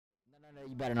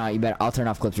You better not. You better. I'll turn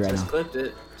off clips right Just now. clipped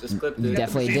it. Just clipped it. You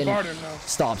definitely didn't.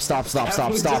 Stop. Pause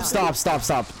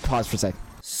for a sec.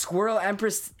 Squirrel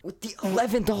Empress with the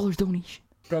 $11 donation.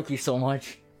 Thank you so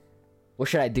much. What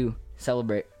should I do?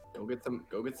 Celebrate. Go get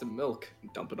some milk.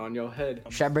 And dump it on your head.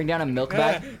 Should I bring down a milk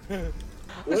bag?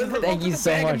 Thank you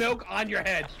so much. Milk on your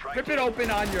head. Rip it open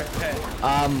on your head.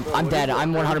 I'm dead.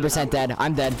 I'm 100% dead.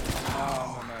 I'm dead.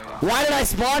 Why did I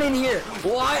spawn in here?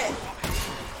 What?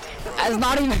 It's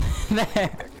not even there.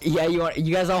 Yeah,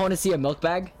 you guys all want to see a milk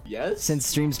bag? Yes. Since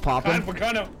stream's popping.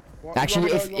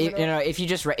 Actually,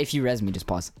 if you res me, just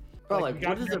pause. Bro, like,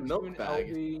 what is a milk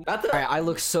bag? That's Alright, I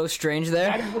look so strange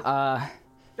there. That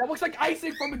looks like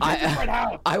icing from a gingerbread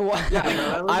house. I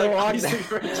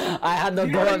had to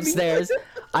go upstairs.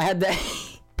 I had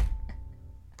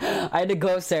to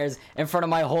go upstairs in front of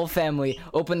my whole family,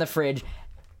 open the fridge,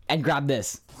 and grab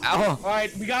this. Oh.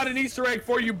 Alright, we got an Easter egg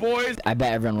for you boys. I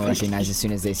bet everyone will recognize as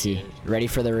soon as they see. Ready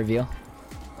for the reveal?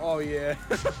 Oh yeah.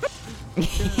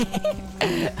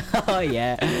 Oh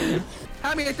yeah.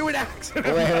 Hammy, I threw an axe.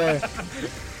 Wait.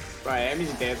 Right,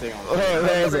 Amy's dancing on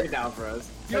Where is break it? it down for us.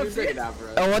 You Break it down for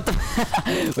us. Oh, what the?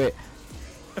 Wait.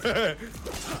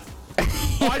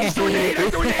 Oh, I just threw a nade.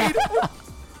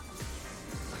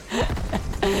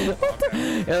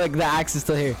 Yeah, look, the axe is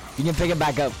still here. You can pick it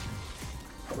back up.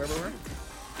 Where?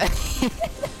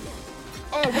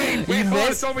 Oh wait, You hold on,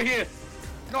 missed? it's over here.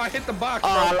 No, I hit the box.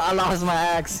 Oh, Bro. I lost my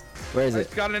axe. Where is it?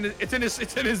 It's in his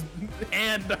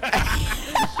hand.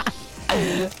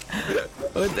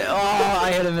 What the? Oh,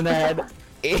 I hit him in the head.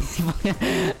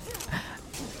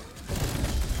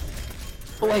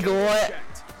 Like what?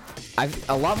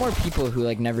 A lot more people who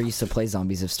like never used to play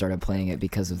zombies have started playing it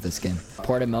because of this skin.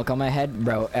 Poured milk on my head,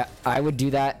 bro. I would do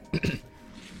that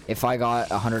if I got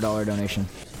 $100 donation.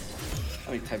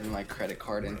 Let me type in my credit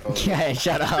card info. Yeah,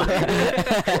 shut up.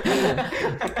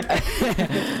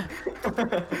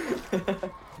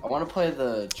 I want to play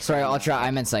the. Sorry, Ultra. I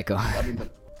meant Psycho.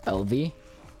 LV.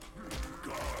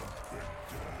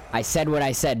 I said what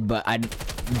I said, but I'm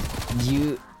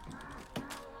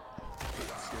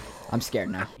scared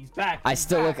now. He's back. I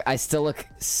still look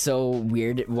so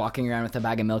weird walking around with a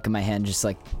bag of milk in my hand, just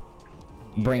like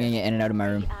bringing it in and out of my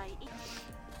room.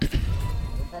 We're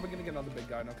probably gonna get another big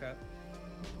guy, no cat.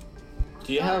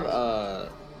 Do you have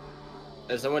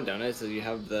if someone donates, do you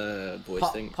have the voice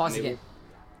thing? Pause enabled? again.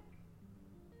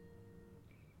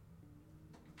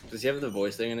 Does he have the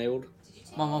voice thing enabled?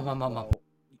 Mom.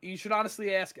 You should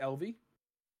honestly ask Elvie. You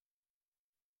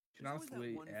should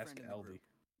honestly ask Elvie.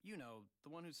 You know, the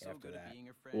one who's so After good that. at being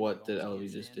a friend. What did Elvie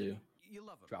just do? You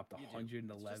love him. Dropped You do.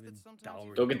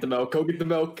 $111. Go get the milk. Go get the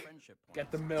milk.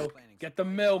 Get the milk. Get the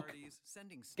milk.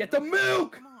 Get the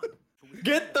milk.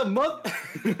 Get the milk.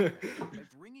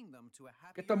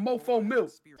 Get the mofo milk.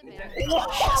 She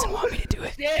doesn't want me to do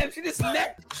it. Damn, she just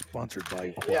necked. Sponsored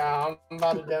by. Yeah, I'm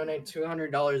about to donate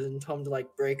 $200 and tell him to like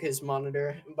break his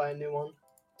monitor and buy a new one.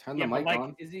 Turn the mic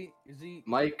on. Is he?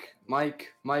 Mic.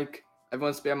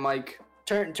 Everyone spam mic.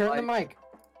 Turn the mic.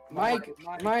 Mic.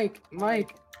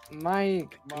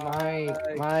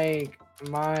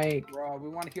 Bro, we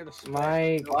want to hear the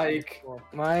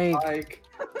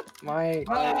Mike.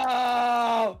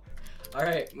 No!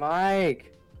 Alright, Mike.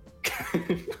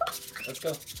 Let's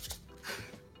go.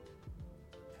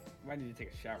 Might need to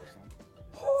take a shower, son.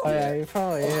 Oh yeah, he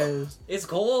probably is. It's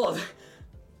cold.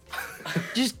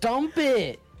 Just dump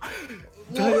it.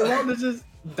 Do you want to just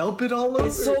dump it all over?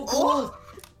 It's so cold.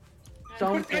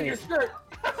 Dump Put it in your it. shirt.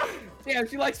 Damn,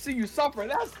 she likes to see you suffer.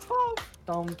 That's tough.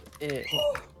 Dump it.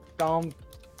 Dump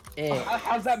it.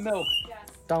 How's that milk?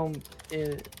 Dump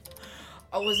it.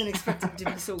 I wasn't expecting it to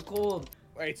be so cold.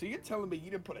 Wait, so you're telling me you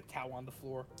didn't put a towel on the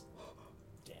floor?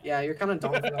 Yeah, you're kind of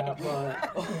dumb for that,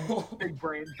 but Big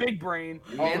brain. Big brain.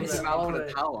 Man, it, came all out of put a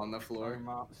it. towel on the floor.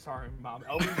 Sorry, mom.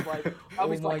 Elvie's like, Oh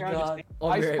my God. I'll be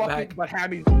I right fucking, back. but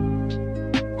Hammy's.